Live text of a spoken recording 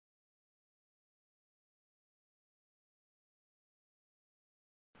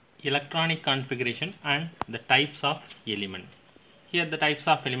electronic configuration and the types of element. Here the types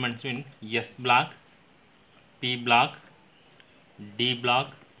of elements mean S block, P block, D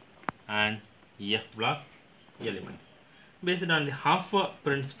block and F block element. Based on the Hoffer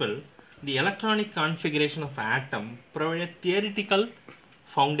principle, the electronic configuration of atom provide a theoretical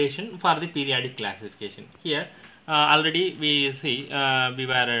foundation for the periodic classification. Here already we see we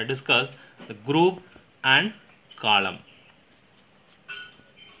were discussed the group and column.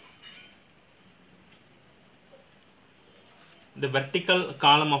 The vertical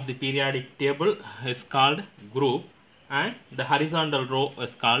column of the periodic table is called group and the horizontal row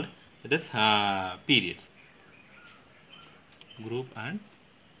is called periods. Group and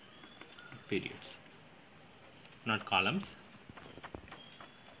periods, not columns.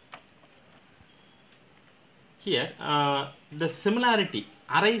 Here the similarity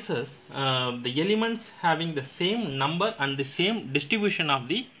arises the elements having the same number and the same distribution of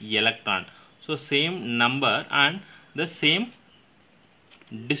the electron. So same number and the same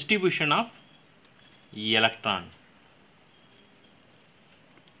distribution of electron.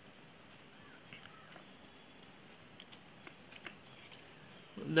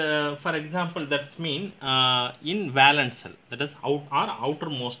 For example, that's mean in valence cell, that is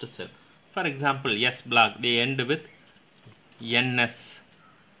outermost cell. For example, S block they end with NS,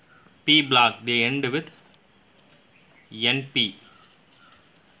 P block they end with NP,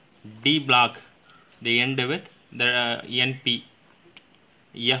 D block they end with the NP,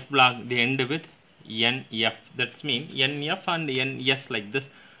 F block they end with NF. That's mean NF and NS like this.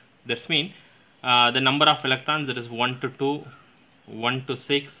 That's mean the number of electrons, that is 1 to 2, 1 to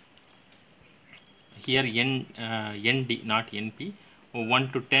 6. Here ND not NP,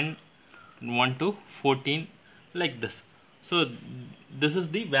 1 to 10, 1 to 14 like this. So this is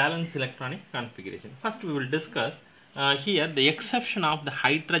the valence electronic configuration. First we will discuss here the exception of the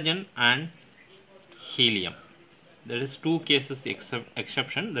hydrogen and helium. There is two cases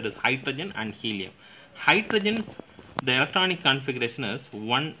exception, that is hydrogen and helium. Hydrogen's the electronic configuration is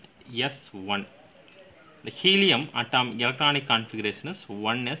 1s1. The helium atom electronic configuration is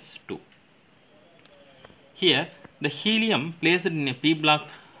 1s2. Here the helium placed in a p block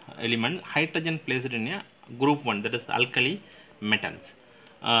element, hydrogen placed in a group 1, that is alkali metals.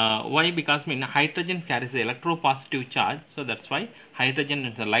 Why? Because hydrogen carries the electropositive charge, so that's why hydrogen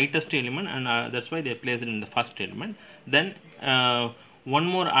is the lightest element, and that's why they place it in the first element. Then one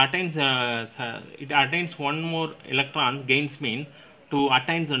more attains it attains one more electron gains to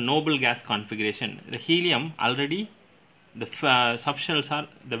attain the noble gas configuration. The helium already the subshells are,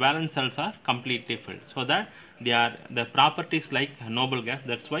 the valence cells are completely filled, so that they are the properties like noble gas.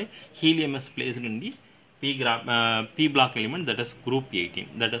 That's why helium is placed in the P block element, that is group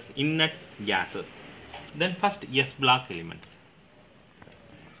 18, that is inert gases. Then first S block elements.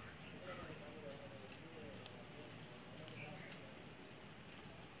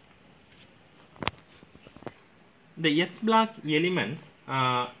 The S block elements,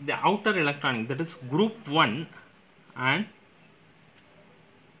 the outer electronic, that is group 1 and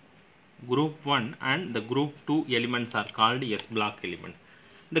the group 2 elements are called S block element.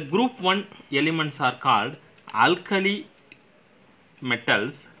 The group 1 elements are called alkali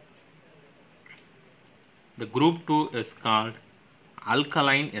metals. The group 2 is called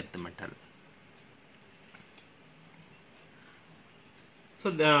alkaline earth metal. So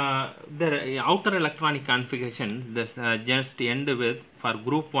the outer electronic configuration, this just end with for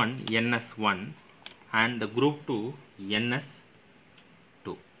group 1 NS1 and the group 2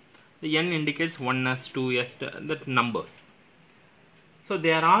 NS2. The N indicates 1s, 2s, that numbers. So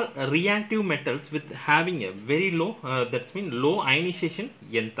they are all reactive metals with having a very low, that's mean low ionization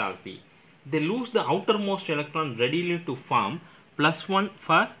enthalpy. They lose the outermost electron readily to form +1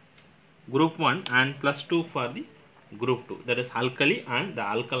 for group 1 and +2 for the group 2, that is alkali and the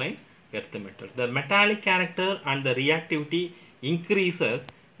alkaline earth metals. The metallic character and the reactivity increases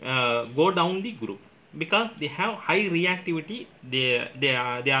go down the group because they have high reactivity. They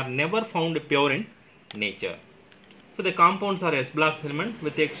are never found pure in nature. So the compounds are S block element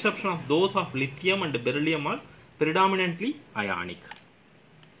with the exception of those of lithium and beryllium are predominantly ionic.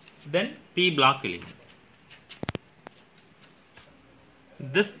 Then P block element.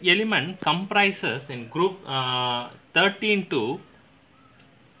 This element comprises in group 13 to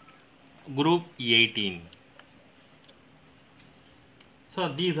group 18. So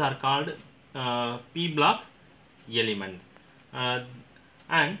these are called P block element,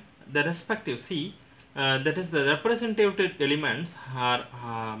 and the respective that is the representative elements are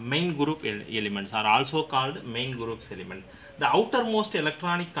main group elements are also called main groups element. The outermost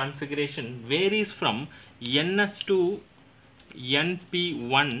electronic configuration varies from NS to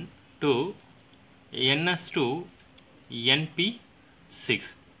NP1 to NS2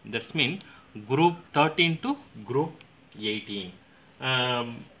 NP6. That means group 13 to group 18.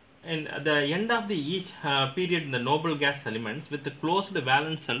 And at the end of the each period, the noble gas elements with the closed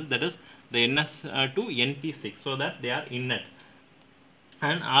valence cell, that is the NS2 NP6, so that they are inert,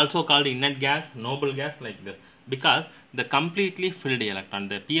 and also called inert gas, noble gas, like this, because the completely filled electron,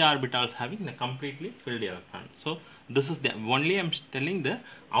 the p orbitals having the completely filled electron. So this is the only I'm telling the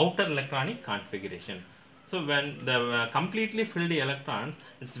outer electronic configuration. So when the completely filled electron,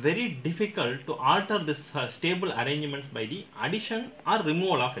 it's very difficult to alter this stable arrangements by the addition or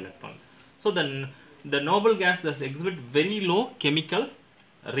removal of electron. So then the noble gas does exhibit very low chemical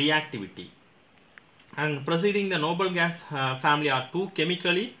reactivity. And preceding the noble gas family are two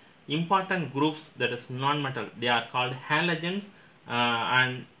chemically important groups, that is non-metal. They are called halogens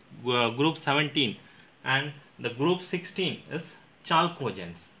and group 17, and the group 16 is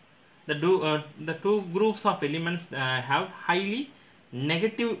chalcogens. The two groups of elements have highly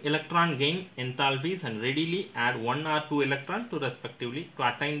negative electron gain enthalpies and readily add 1 or 2 electrons to respectively to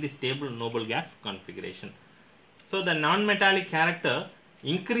attain the stable noble gas configuration. So the non-metallic character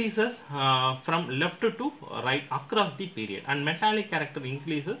increases from left to right across the period, and metallic character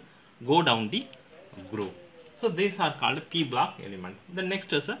increases go down the group. So these are called P block element. The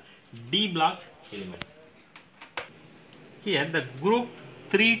next is a D block element. Here the group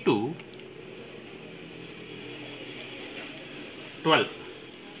 3 to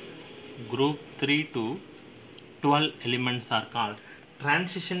 12, group 3 to 12 elements are called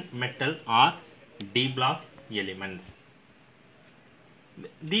transition metal or D block elements.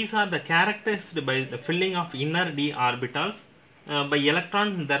 These are the characterized by the filling of inner d orbitals by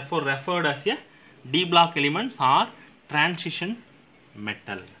electrons, therefore referred as a d block elements or transition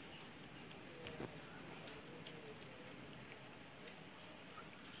metal.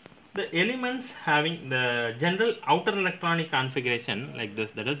 The elements having the general outer electronic configuration like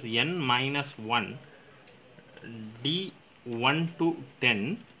this, that is n minus 1 d 1 to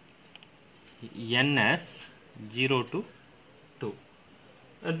 10 ns 0 to 2.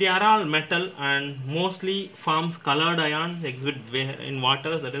 They are all metal and mostly forms colored ions, exhibit in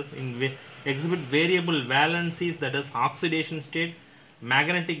water, that is exhibit variable valencies, that is oxidation state,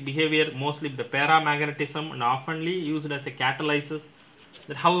 magnetic behavior, mostly the paramagnetism, and oftenly used as a catalysis.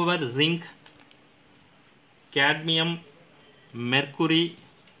 However, zinc, cadmium, mercury,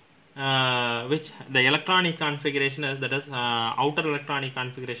 which the electronic configuration is, that is outer electronic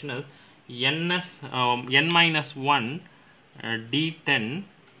configuration is n minus 1 D10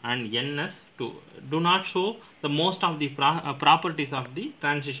 and NS2, do not show the most of the properties of the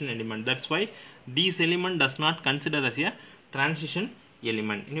transition element. That's why these element does not consider as a transition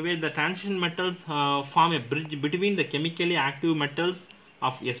element. Anyway, the transition metals form a bridge between the chemically active metals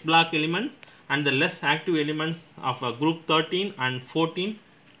of S block elements and the less active elements of group 13 and 14.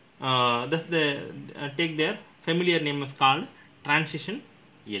 Thus they take their familiar name is called transition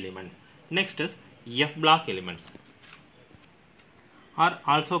element. Next is F block elements, are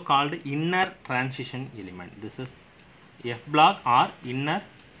also called inner transition element. This is F block or inner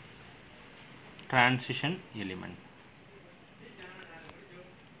transition element.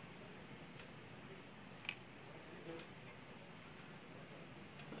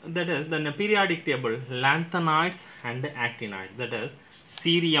 That is the periodic table, lanthanoids and actinoids. That is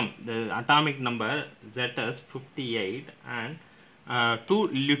cerium, the atomic number Z is 58, and to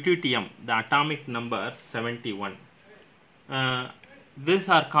lutetium, the atomic number 71. These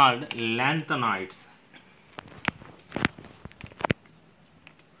are called lanthanoids.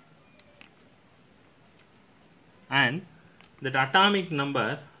 And that atomic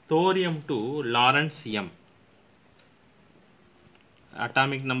number thorium to lawrencium,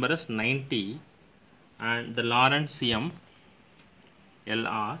 atomic number is 90, and the lawrencium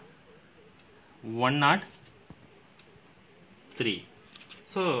LR 103.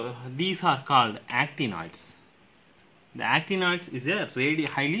 So these are called actinoids. The actinoids is a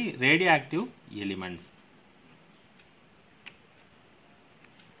highly radioactive element.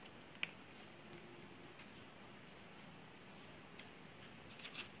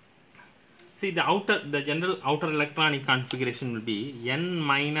 See, the general outer electronic configuration will be n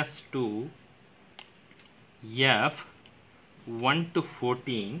minus 2 F 1 to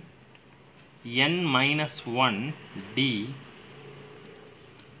 14 n minus 1 D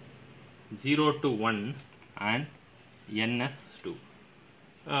 0 to 1 and NS2.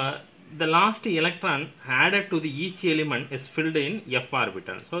 The last electron added to the each element is filled in F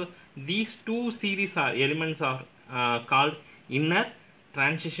orbital. So these two series are elements are called inner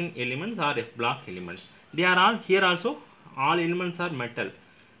transition elements or F block elements. They are all here also all elements are metal.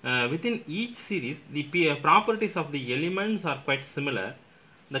 Within each series, the properties of the elements are quite similar.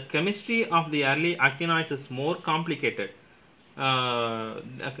 The chemistry of the early actinoids is more complicated than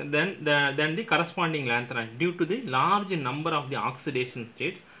the corresponding lanthanides due to the large number of the oxidation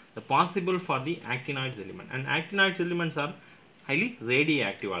states possible for the actinoids element. And actinoids elements are highly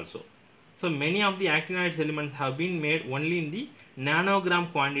radioactive also. So many of the actinoids elements have been made only in the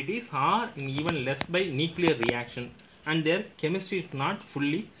nanogram quantities or in even less by nuclear reaction, and their chemistry is not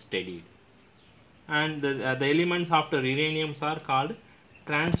fully studied. And the elements after uraniums are called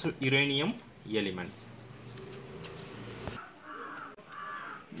transuranium elements.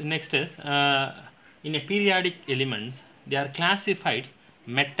 The next is in a periodic elements, they are classified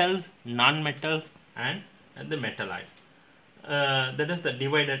metals, non-metals, and the metalloids. That is the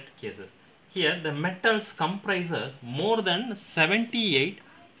divided cases. Here the metals comprises more than 78%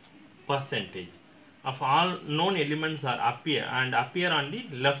 of all known elements are appear on the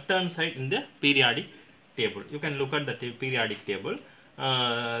left hand side in the periodic table. You can look at the periodic table.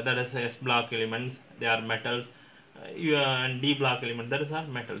 That is S block elements, they are metals, and D block element, that is our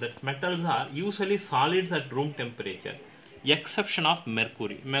metal. That metals are usually solids at room temperature, exception of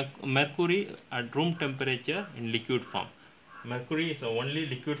mercury. Mercury at room temperature in liquid form. Mercury is the only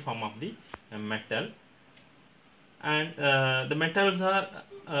liquid form of the metal. And the metals are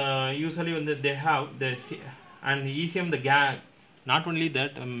usually when they have the and the cesium, the gas. Not only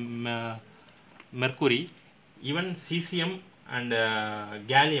that, mercury, even cesium and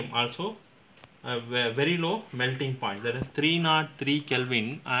gallium also very low melting point, that is 303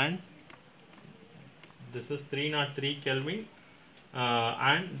 Kelvin, and this is 303 Kelvin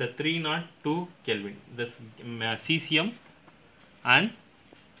and the 302 Kelvin, this cesium and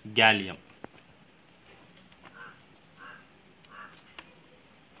gallium.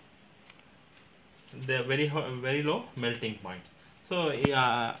 They are very low melting point. So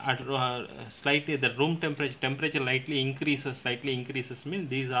at slightly the room temperature slightly increases means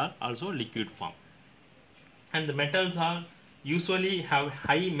these are also liquid form. And the metals are usually have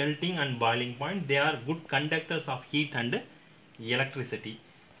high melting and boiling point. They are good conductors of heat and electricity.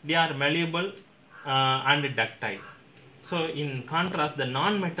 They are malleable and ductile. So in contrast, the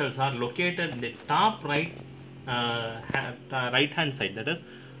non-metals are located in the top right hand side, that is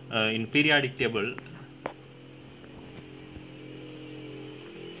in periodic table.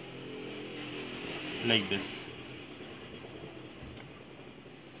 Like this.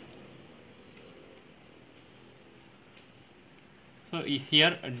 So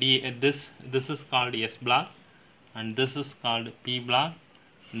here this is called S block, and this is called P block,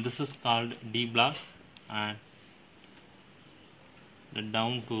 and this is called D block, and the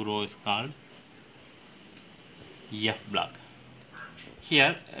down 2 row is called F block.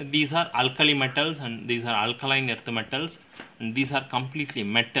 Here these are alkali metals and these are alkaline earth metals, and these are completely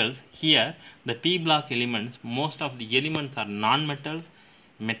metals. Here the P block elements, most of the elements are non-metals,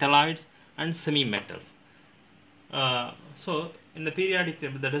 metalloids and semi-metals. So in the periodic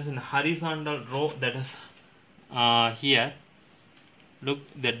table, that is in horizontal row, that is here, look,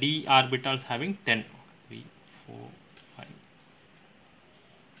 the d orbitals having 10, 3, 4, 5.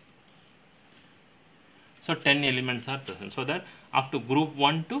 So 10 elements are present. So that up to group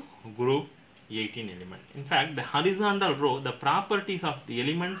 1 to group 18 element. In fact, the horizontal row, the properties of the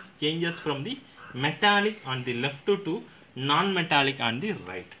elements changes from the metallic on the left to non-metallic on the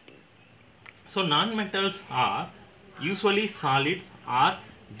right. So non-metals are usually solids or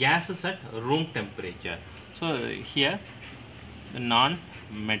gases at room temperature. So here the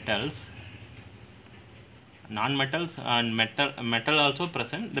non-metals and metal also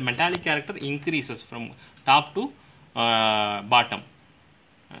present. The metallic character increases from top to bottom.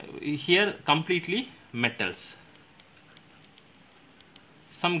 Here completely metals.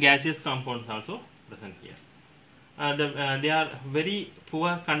 Some gaseous compounds also present here. They are very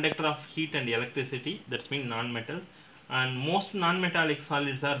poor conductor of heat and electricity, that's mean non-metals, and most non-metallic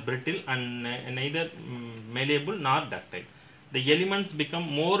solids are brittle and neither malleable nor ductile. The elements become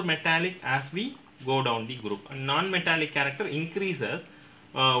more metallic as we go down the group, and non-metallic character increases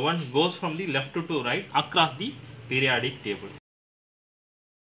one goes from the left to right across the periodic table.